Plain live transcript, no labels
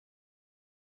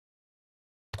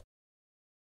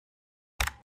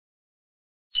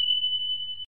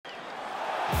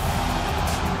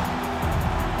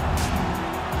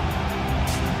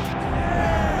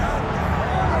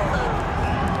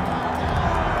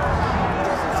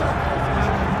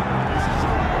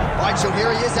right, so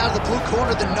here he is out of the blue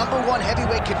corner, the #1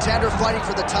 heavyweight contender fighting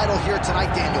for the title here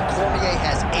tonight. Daniel Cormier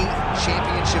has 8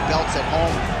 championship belts at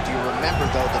home. Do you remember,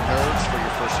 though, the nerves for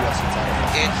your first UFC title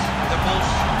fight? It's the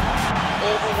most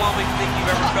overwhelming thing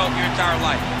you've ever felt in your entire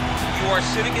life. You are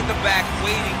sitting in the back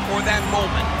waiting for that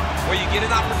moment where you get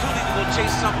an opportunity to go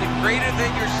chase something greater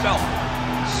than yourself.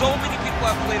 So many people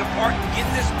have played a part in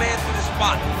getting this man to the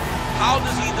spot. How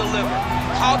does he deliver?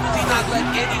 How does he not let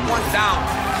anyone down?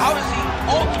 How does he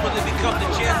ultimately become the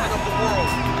champion of the world?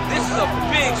 This is a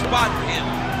big spot for him.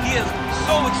 He is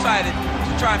so excited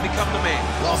to try and become the man.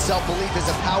 Well, self-belief is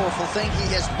a powerful thing. He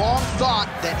has long thought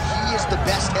that he is the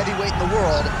best heavyweight in the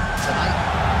world. Tonight,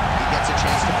 he gets a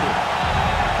chance to prove it.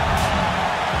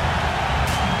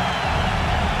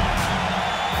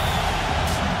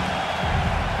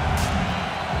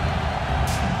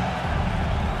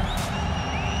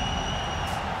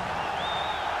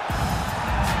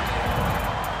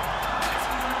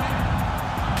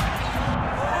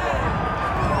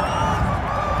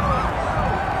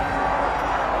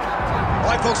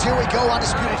 Folks, here we go,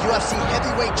 undisputed UFC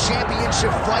heavyweight championship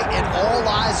fight, and all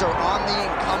eyes are on the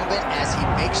incumbent as he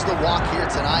makes the walk here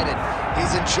tonight, and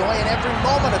he's enjoying every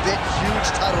moment of it. Huge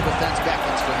title defense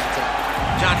beckons for him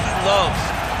tonight. John, he loves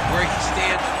where he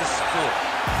stands in the sport.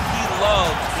 He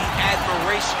loves the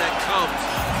admiration that comes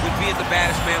with being the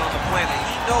baddest man on the planet.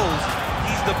 He knows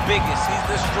he's the biggest, he's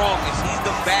the strongest, he's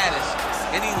the baddest,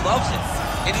 and he loves it.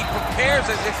 And he prepares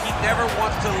as if he never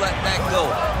wants to let that go.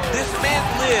 This man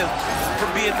lives for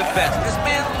being the best. This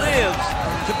man lives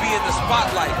to be in the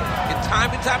spotlight. And time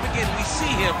again, we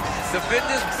see him defend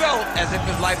this belt as if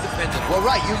his life depended on it. Well,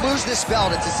 right, you lose this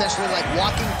belt, it's essentially like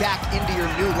walking back into your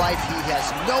new life. He has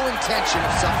no intention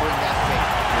of suffering that fate.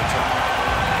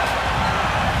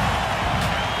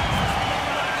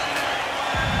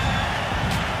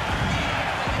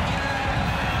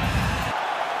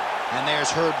 And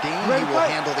there's Herb Dean. He will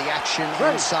handle the action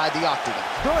inside the octagon.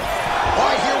 All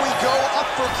right, here we go. Up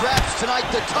for grabs tonight,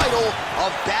 the title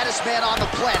of baddest man on the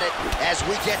planet as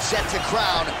we get set to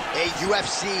crown a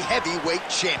UFC heavyweight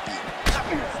champion.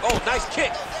 Oh, nice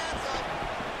kick.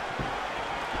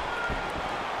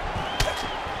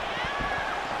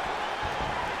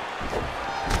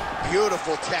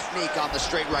 Beautiful technique on the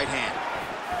straight right hand.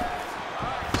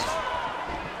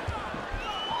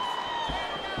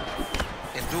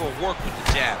 Do a work with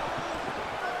the jab.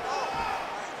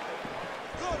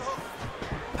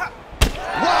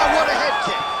 Wow, what a head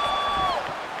kick.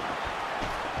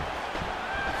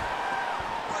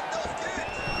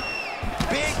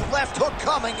 Big left hook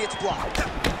coming, it's blocked.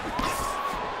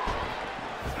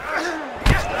 Oh,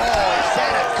 he's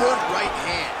had a good right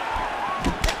hand.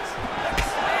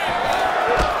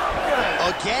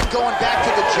 Again, going back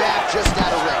to the jab, just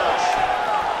out of range.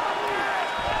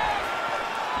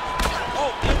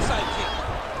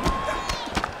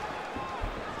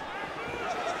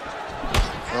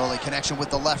 Early connection with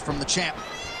the left from the champ.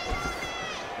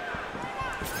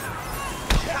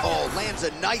 Oh, lands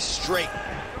a nice straight.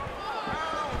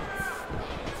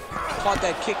 Caught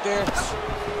that kick there.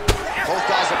 Both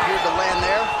guys appeared to land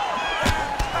there.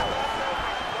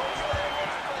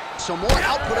 So more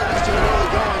output at least to the early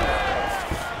going.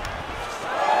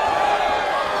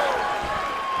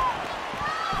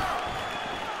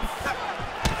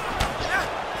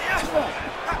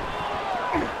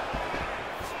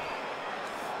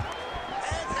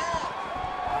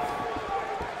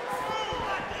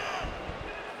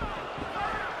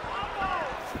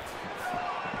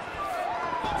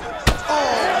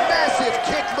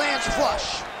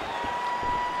 Flush.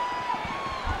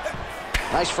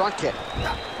 Nice front kick.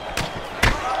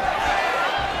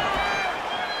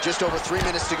 Just over 3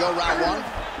 minutes to go, round 1.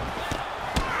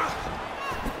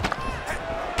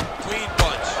 Clean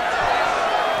punch.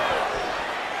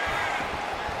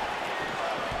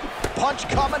 Punch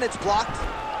coming, it's blocked.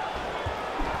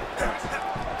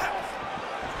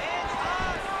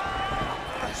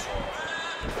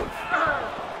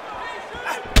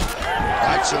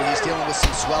 So he's dealing with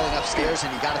some swelling upstairs,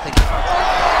 and you got to think. Oh,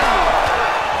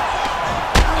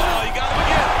 you got him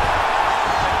again.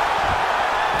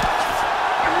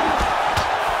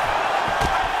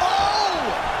 Oh!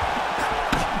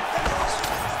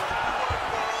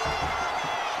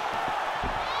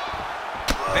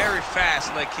 Very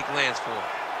fast leg kick lands for him.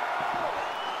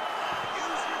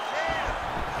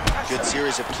 Good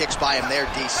series of kicks by him there,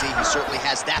 DC. He certainly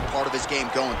has that part of his game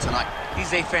going tonight.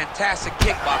 He's a fantastic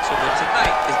kickboxer, but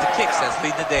tonight is the kicks that's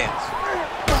leading the dance.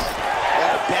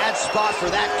 Oh, bad spot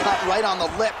for that cut right on the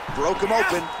lip. Broke him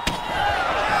open.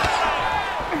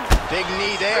 Big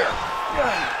knee there.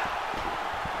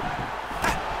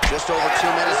 just over 2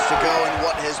 minutes to go in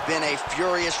what has been a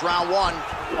furious round one.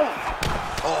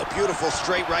 Oh, beautiful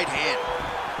straight right hand.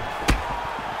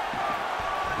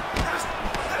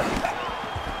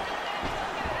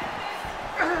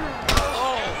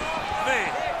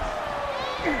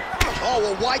 Oh,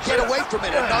 well, why get away from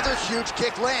it? Another huge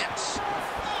kick lands.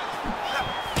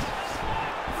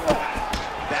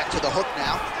 Back to the hook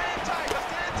now.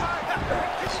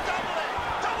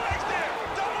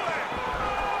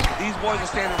 These boys are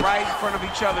standing right in front of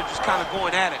each other, just kind of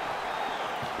going at it.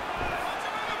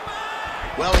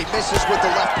 Well, he misses with the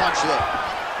left punch there.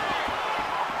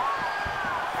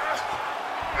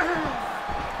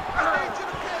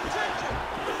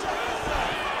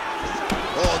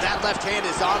 Oh, that left hand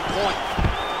is on point.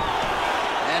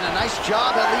 And a nice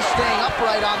job at least staying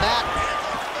upright on that.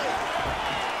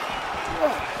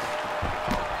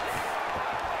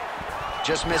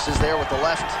 Just misses there with the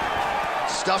left.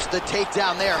 Stuffs the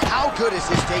takedown there. How good is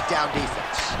his takedown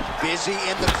defense? Busy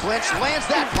in the clinch, lands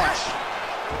that punch.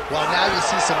 Well, now you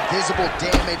see some visible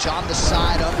damage on the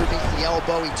side underneath the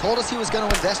elbow. He told us he was going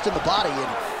to invest in the body, and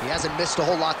he hasn't missed a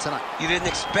whole lot tonight. You didn't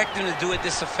expect him to do it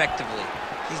this effectively.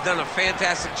 He's done a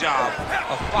fantastic job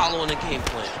of following the game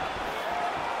plan.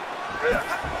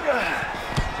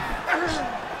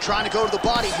 Trying to go to the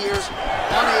body here,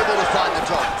 unable to find the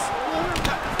target.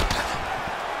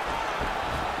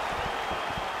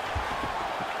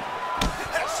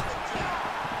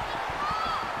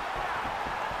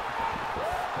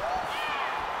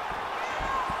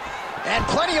 And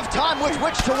plenty of time with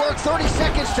which to work. 30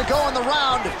 seconds to go in the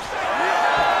round.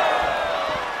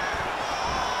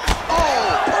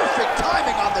 Oh, perfect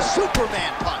timing on the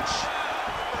Superman punch.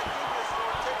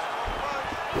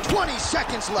 20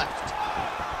 seconds left.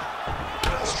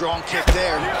 Strong kick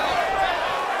there.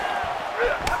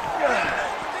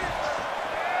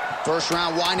 First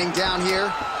round winding down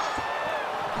here.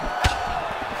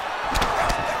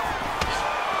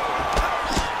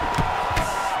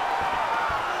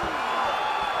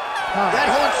 That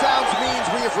horn sounds means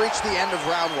we have reached the end of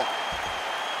round one.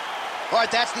 All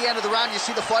right, that's the end of the round. You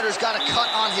see the fighter's got a cut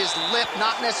on his lip,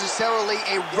 not necessarily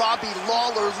a Robbie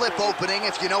Lawler lip opening,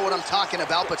 if you know what I'm talking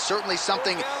about, but certainly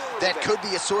something that could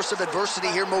be a source of adversity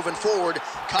here moving forward.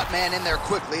 Cut man in there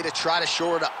quickly to try to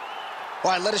shore it up.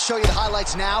 All right, let us show you the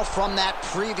highlights now from that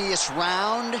previous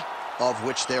round, of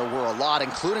which there were a lot,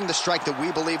 including the strike that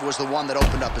we believe was the one that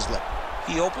opened up his lip.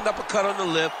 He opened up a cut on the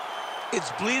lip.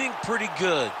 It's bleeding pretty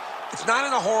good. It's not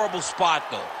in a horrible spot,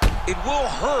 though. It will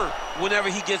hurt whenever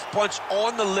he gets punched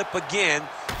on the lip again,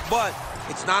 but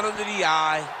it's not under the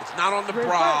eye. It's not on the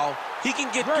brow. He can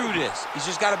get through this. He's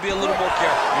just got to be a little more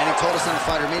careful. And he told us in the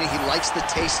fighter meeting he likes the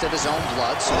taste of his own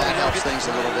blood, so that helps things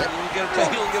a little bit. You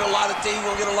don't get a lot of taste. You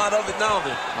don't get a lot of it now,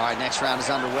 then. All right, next round is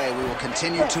underway. We will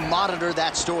continue to monitor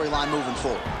that storyline moving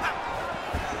forward.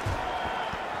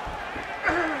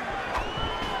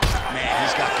 Man,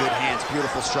 he's got good hands.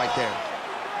 Beautiful strike there.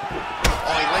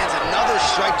 Oh, he lands another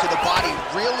strike to the body,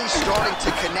 really starting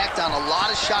to connect on a lot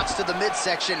of shots to the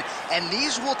midsection, and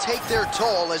these will take their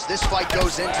toll as this fight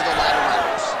goes into the latter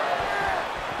rounds.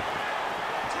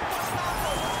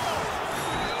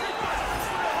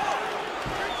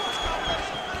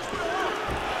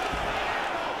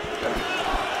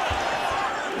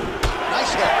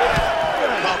 Nice hit.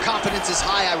 Well, confidence is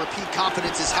high. I repeat,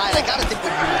 confidence is high. And I got to think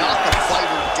when you knock the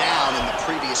fighter down in the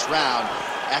previous round,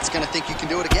 that's going to think you can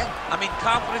do it again. I mean,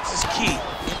 confidence is key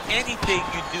in anything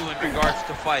you do in regards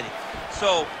to fighting.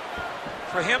 So,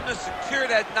 for him to secure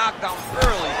that knockdown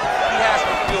early, he has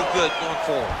to feel good going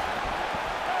forward.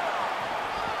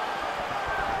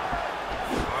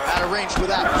 Out of range with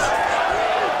that.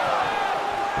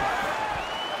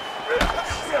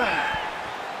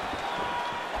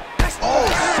 Oh,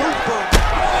 super.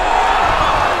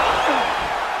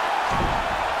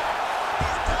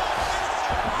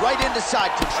 Right into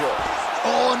side control.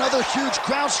 Oh, another huge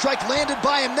ground strike landed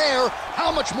by him there.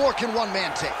 How much more can one man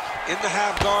take? In the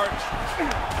half guard.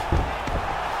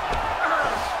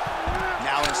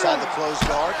 Now inside the closed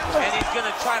guard. And he's going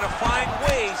to try to find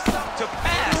ways to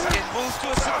pass and move to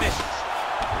a submission.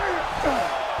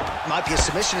 Might be a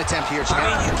submission attempt here, Jim.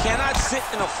 I mean, you cannot sit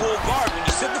in a full guard. When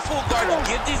you sit in the full guard, you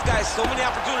give these guys so many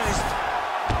opportunities.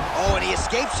 Oh, and he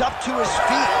escapes up to his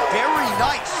feet. Very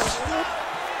nice.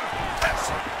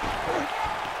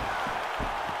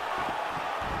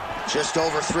 Just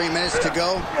over 3 minutes to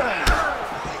go.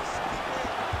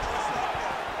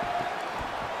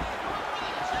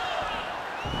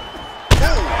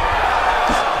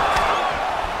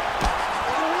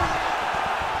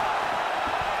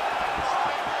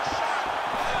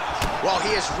 Well, he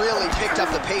has really picked up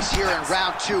the pace here in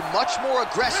round 2. Much more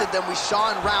aggressive than we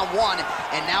saw in round 1,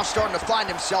 and now starting to find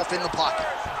himself in the pocket.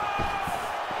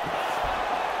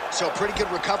 So pretty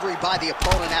good recovery by the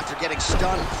opponent after getting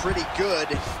stunned pretty good.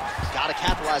 Got to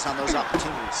capitalize on those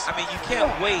opportunities. I mean, you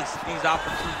can't waste these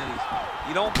opportunities.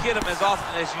 You don't get them as often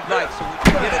as you'd like. So when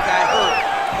you get a guy hurt,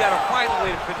 you got to find a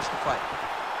way to finish the fight.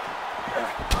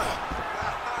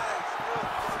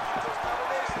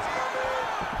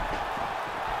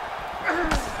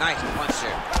 Nice punch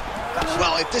there.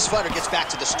 Well, if this fighter gets back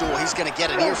to the stool, he's going to get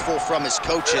an earful from his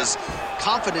coaches.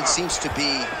 Confidence seems to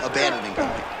be abandoning him.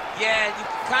 Yeah, you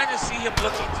can kind of see him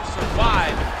looking to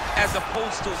survive as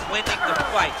opposed to winning the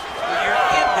fight. When you're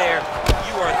in there,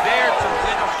 you are there to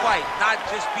win a fight, not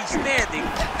just be standing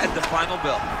at the final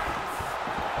bell.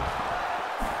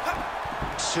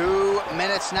 2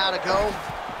 minutes now to go.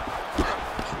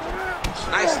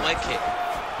 Nice leg kick.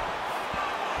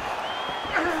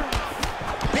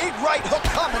 Big right hook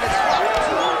coming, it's blocked.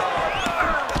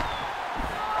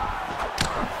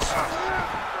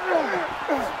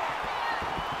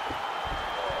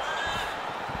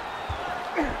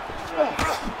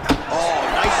 Oh,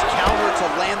 nice counter to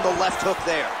land the left hook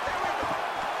there.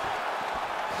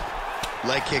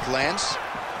 Leg kick lands.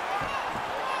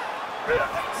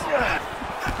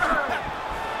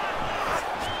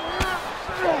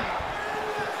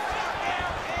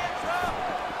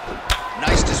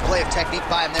 Nice display of technique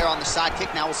by him there on the side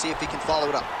kick. Now we'll see if he can follow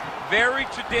it up. Very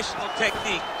traditional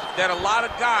technique that a lot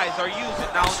of guys are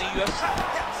using now in the UFC.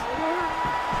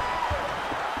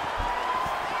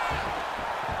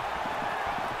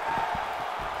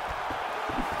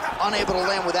 Unable to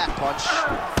land with that punch.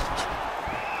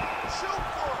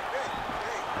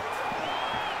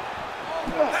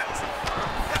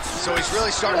 So he's really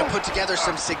starting to put together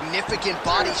some significant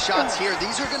body shots here.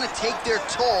 These are going to take their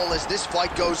toll as this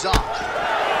fight goes on.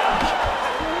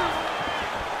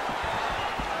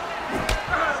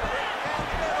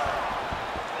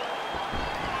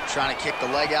 Trying to kick the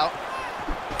leg out.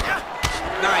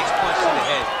 Nice punch to the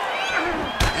head.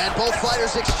 And both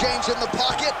fighters exchange in the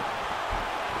pocket.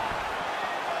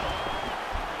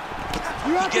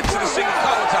 He gets to the single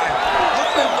collar tie.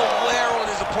 Look at the wear on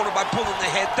his opponent by pulling the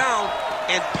head down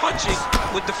and punching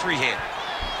with the free hand.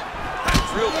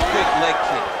 Real quick leg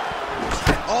kick.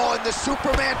 Oh, and the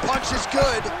Superman punch is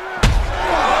good.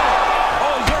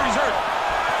 Oh, he's hurt, he's hurt.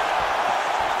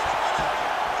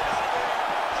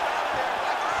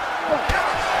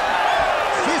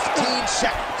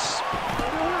 Seconds.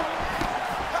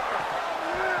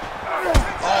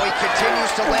 Oh, he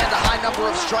continues to land a high number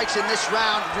of strikes in this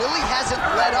round. Really hasn't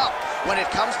let up when it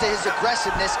comes to his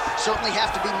aggressiveness. Certainly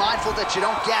have to be mindful that you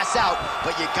don't gas out,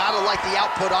 but you gotta like the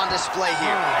output on display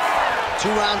here. 2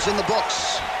 rounds in the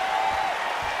books.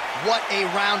 What a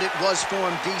round it was for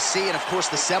him, DC, and of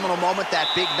course the seminal moment, that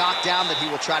big knockdown that he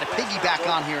will try to piggyback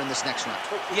on here in this next round.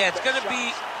 Yeah, it's gonna be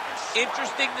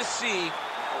interesting to see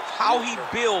how he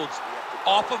builds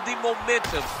off of the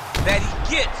momentum that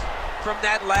he gets from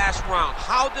that last round.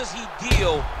 How does he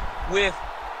deal with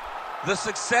the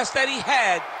success that he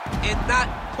had and not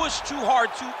push too hard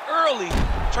too early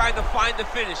trying to find the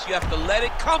finish? You have to let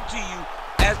it come to you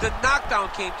as the knockdown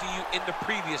came to you in the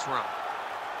previous round.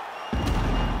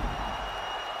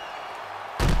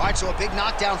 All right, so a big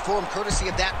knockdown for him courtesy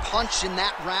of that punch in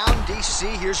that round. DC,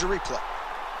 here's your replay.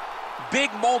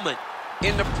 Big moment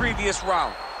in the previous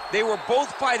round. They were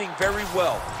both fighting very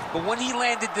well, but when he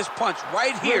landed this punch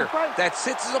right here that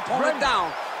sits his opponent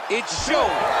down, it showed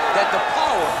that the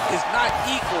power is not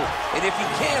equal, and if he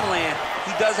can land,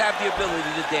 he does have the ability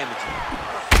to damage him.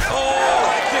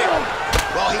 Oh, kick.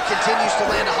 Well, he continues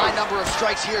to land a high number of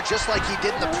strikes here, just like he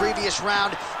did in the previous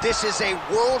round. This is a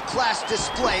world-class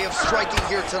display of striking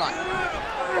here tonight.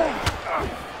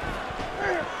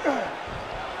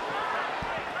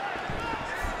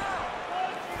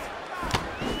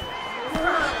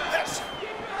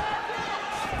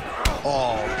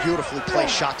 Oh, beautifully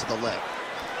placed shot to the leg.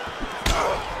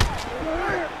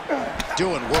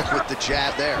 Doing work with the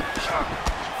jab there.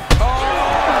 Oh,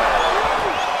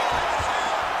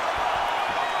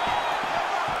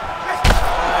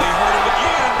 he hurt him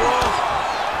again, bro.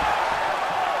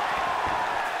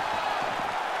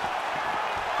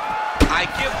 I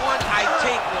give one, I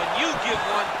take one. You give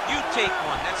one, you take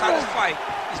one. That's how this fight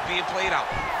is being played out.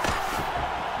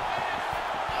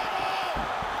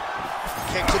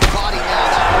 Kick to the body now.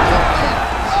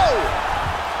 Oh!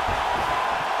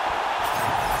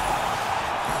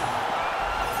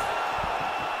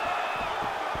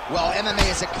 Well,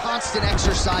 MMA is a constant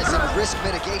exercise in risk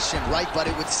mitigation, right? But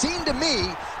it would seem to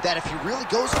me that if he really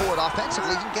goes for it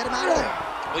offensively, you can get him out of there.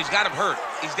 Well, he's got him hurt.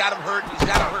 He's got him hurt. He's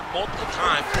got him hurt multiple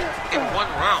times in one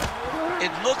round.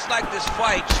 It looks like this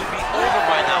fight should be over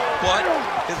by now, but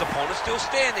his opponent's still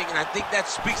standing, and I think that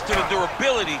speaks to the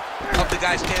durability of the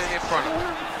guy standing in front of him.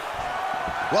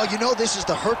 Well, you know this is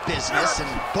the hurt business, and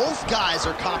both guys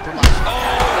are compromised. Oh,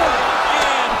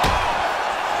 man.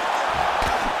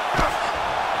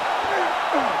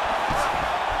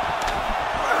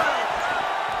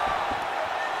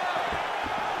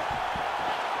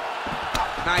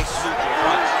 Nice super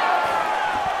punch.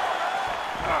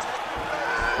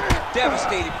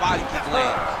 Devastating body kick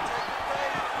lands.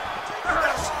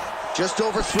 Just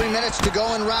over 3 minutes to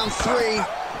go in round 3.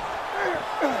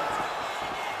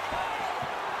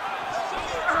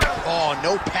 Oh,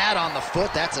 no pad on the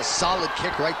foot. That's a solid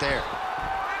kick right there.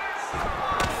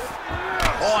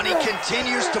 Oh, and he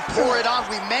continues to pour it on.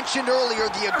 We mentioned earlier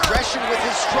the aggression with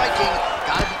his striking.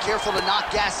 Got to be careful to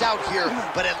not gas out here,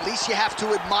 but at least you have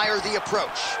to admire the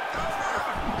approach.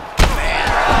 Man.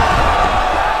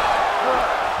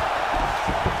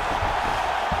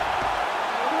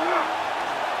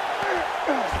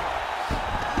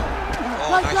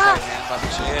 Oh, nice right hand by the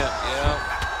champ. Yeah.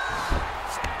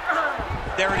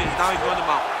 There it is. Now he's going to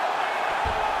mount.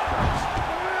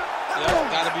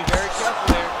 Yep, got to be very careful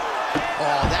there.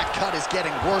 Oh, that cut is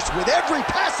getting worse with every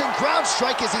passing ground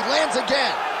strike as he lands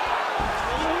again.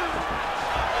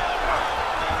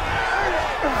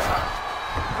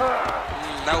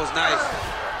 That was nice.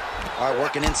 All right,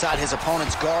 working inside his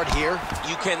opponent's guard here.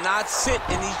 You cannot sit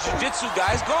in these jiu-jitsu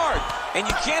guys' guard. And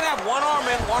you can't have one arm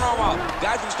in, one arm out.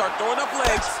 Guys can start throwing up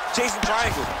legs, chasing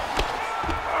triangle.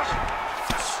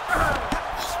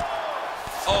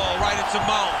 Oh, right into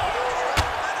mount.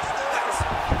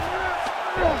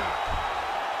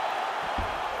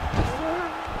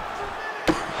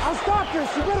 I'll stop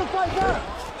this. You better fight back.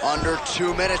 Under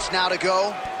 2 minutes now to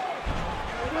go.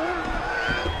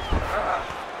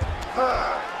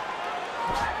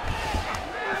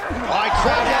 All right,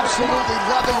 crowd absolutely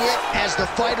loving it as the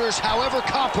fighters, however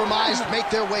compromised, make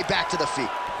their way back to the feet.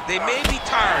 They may be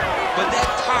tired, but that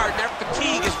tiredness, that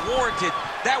fatigue is warranted.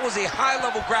 That was a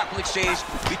high-level grappling exchange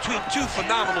between two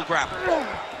phenomenal grapplers.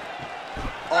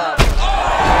 Oh,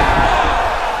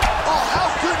 how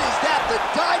good is that? The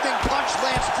diving punch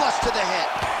lands flush to the head.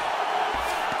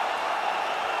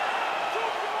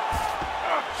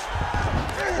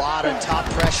 A lot of top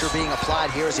pressure being applied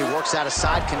here as he works out of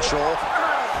side control.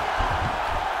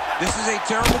 This is a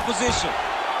terrible position.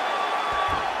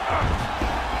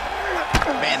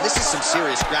 Man, this is some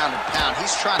serious ground and pound.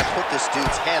 He's trying to put this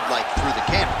dude's head, like, through the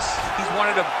canvas. He's one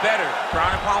of the better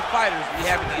ground and pound fighters we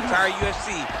have in the entire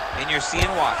UFC, and you're seeing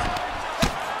why.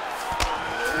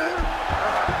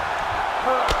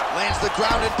 Lands the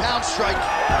ground and pound strike.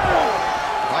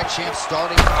 Right, champ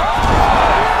starting. Oh,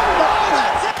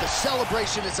 that's it. The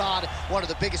celebration is on. One of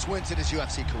the biggest wins in his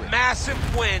UFC career. Massive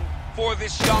win for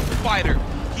this young fighter.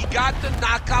 He got the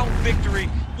knockout victory.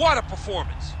 What a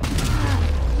performance.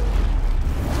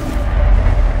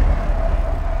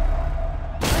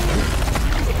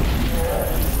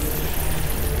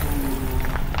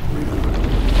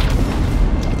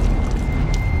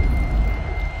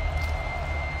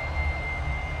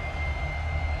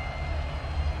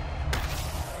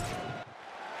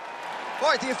 All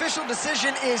right, the official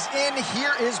decision is in.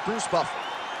 Here is Bruce Buffer.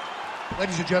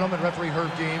 Ladies and gentlemen, referee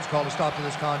Herb Deans called a stop to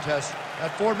this contest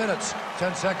at 4 minutes,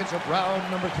 10 seconds of round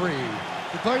number 3.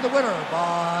 Declaring the winner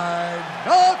by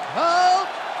knockout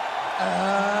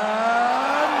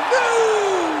and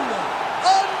new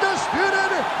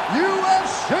undisputed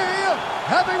UFC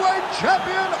heavyweight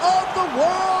champion of the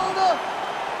world,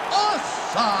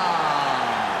 Zohan.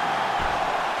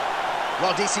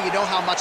 Well, DC, you know how much